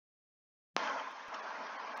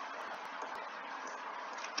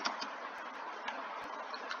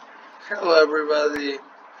Hello everybody!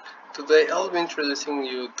 Today I'll be introducing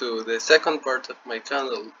you to the second part of my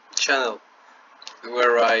channel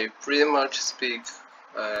where I pretty much speak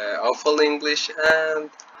awful English and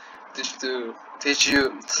teach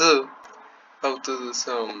you too how to do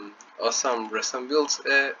some awesome resume builds.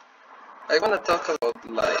 I wanna talk about,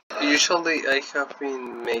 like, usually I have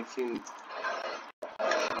been making,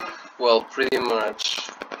 well, pretty much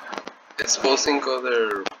exposing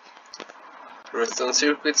other redstone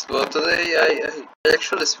circuits, but today I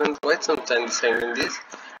actually spent quite some time designing this.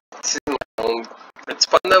 This is my own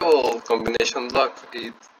expandable combination block.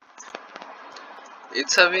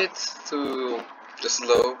 It's a bit too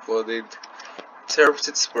slow, but it serves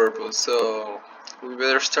its purpose, so we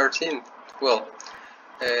better start in. Well,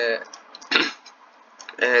 uh,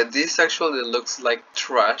 this actually looks like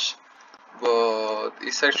trash, but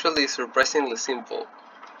it's actually surprisingly simple.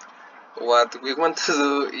 What we want to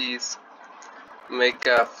do is make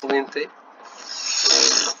a flint.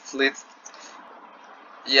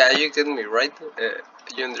 Yeah, you get me, right?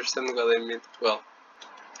 You understand what I mean? Well,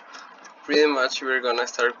 pretty much we're gonna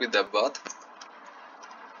start with the bot,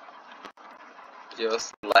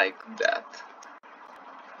 just like that.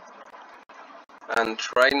 And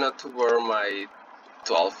try not to bore my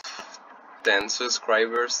 10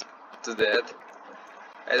 subscribers to death.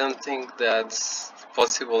 I don't think that's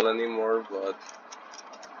possible anymore, but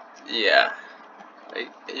yeah,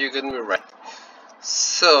 you get me right.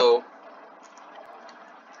 So,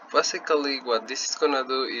 basically what this is gonna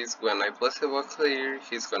do is when I place a block here,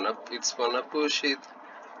 it's gonna push it.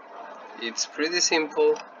 It's pretty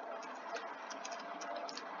simple.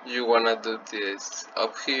 You wanna do this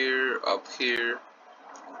up here,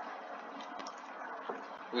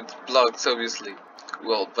 with blocks obviously.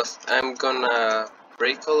 Well, but I'm gonna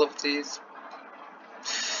break all of these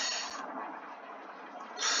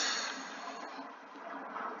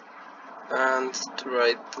and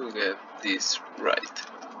try to get this right.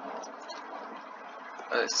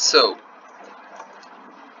 So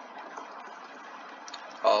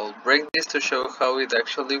I'll break this to show how it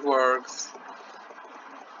actually works.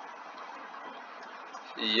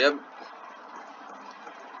 Yep.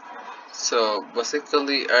 So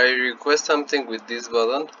basically I request something with this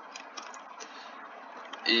button.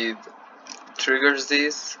 It triggers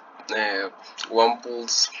this one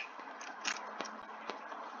pulse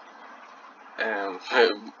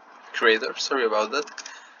creator, sorry about that.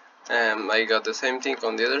 I got the same thing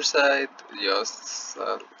on the other side, just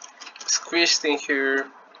squished in here.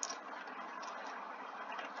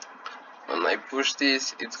 When I push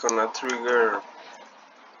this, it's gonna trigger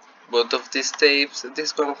both of these tapes.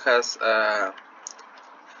 This one has a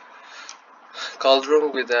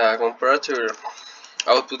cauldron with a comparator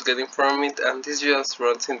output getting from it, and this just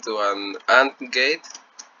runs into an AND gate,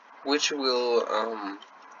 which will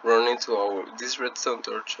run into this redstone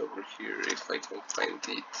torch over here, if I can find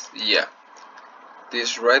it. Yeah,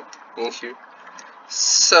 this right in here.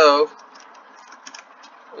 So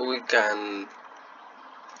we can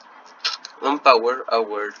unpower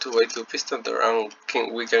our 2x2 piston door and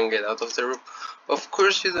we can get out of the room. Of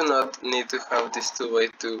course, you do not need to have this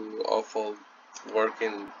 2x2 awful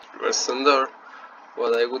working redstone door,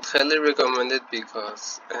 but I would highly recommend it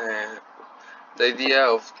because the idea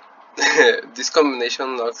of this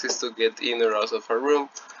combination locks is to get in or out of a room,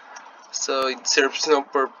 so it serves no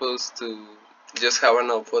purpose to just have an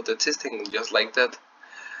output existing just like that.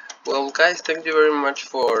 Well guys, thank you very much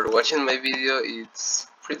for watching my video. It's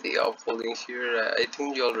pretty awful in here, I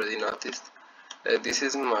think you already noticed. This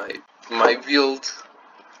is my build.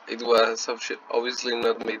 It was obviously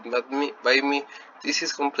not made by me. This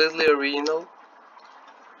is completely original.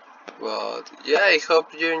 But yeah, I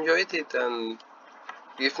hope you enjoyed it and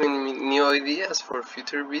give me new ideas for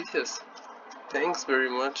future videos. Thanks very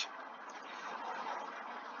much.